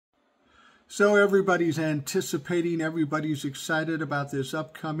So everybody's anticipating, everybody's excited about this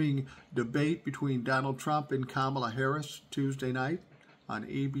upcoming debate between Donald Trump and Kamala Harris Tuesday night on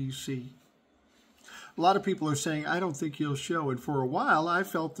ABC. A lot of people are saying, I don't think he'll show. And for a while, I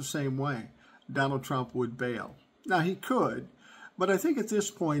felt the same way. Donald Trump would bail. Now, he could, but I think at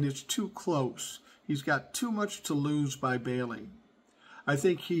this point it's too close. He's got too much to lose by bailing. I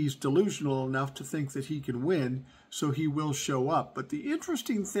think he's delusional enough to think that he can win, so he will show up. But the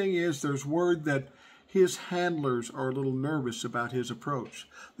interesting thing is there's word that his handlers are a little nervous about his approach.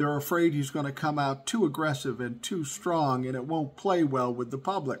 They're afraid he's going to come out too aggressive and too strong, and it won't play well with the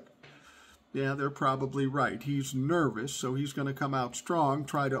public. Yeah, they're probably right. He's nervous, so he's going to come out strong,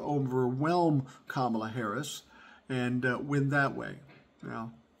 try to overwhelm Kamala Harris, and win that way.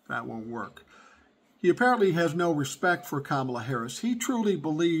 Well, that won't work. He apparently has no respect for Kamala Harris. He truly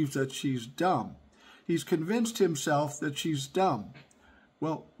believes that she's dumb. He's convinced himself that she's dumb.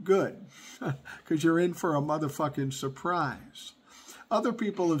 Well, good, because you're in for a motherfucking surprise. Other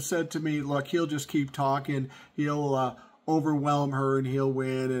people have said to me, look, he'll just keep talking, he'll overwhelm her and he'll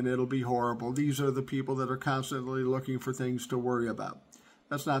win and it'll be horrible. These are the people that are constantly looking for things to worry about.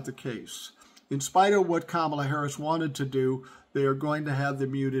 That's not the case. In spite of what Kamala Harris wanted to do, they are going to have the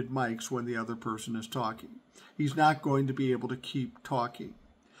muted mics when the other person is talking. He's not going to be able to keep talking.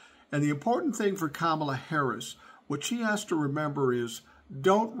 And the important thing for Kamala Harris, what she has to remember is,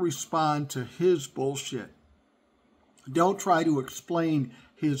 don't respond to his bullshit. Don't try to explain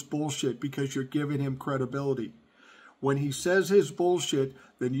his bullshit because you're giving him credibility. When he says his bullshit,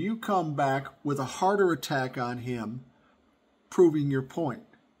 then you come back with a harder attack on him, proving your point.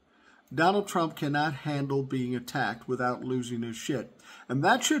 Donald Trump cannot handle being attacked without losing his shit. And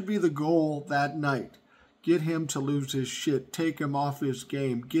that should be the goal that night. Get him to lose his shit. Take him off his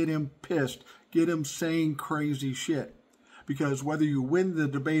game. Get him pissed. Get him saying crazy shit. Because whether you win the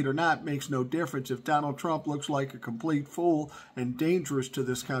debate or not makes no difference. If Donald Trump looks like a complete fool and dangerous to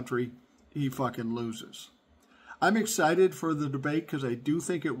this country, he fucking loses. I'm excited for the debate because I do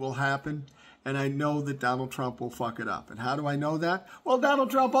think it will happen. And I know that Donald Trump will fuck it up. And how do I know that? Well, Donald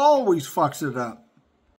Trump always fucks it up.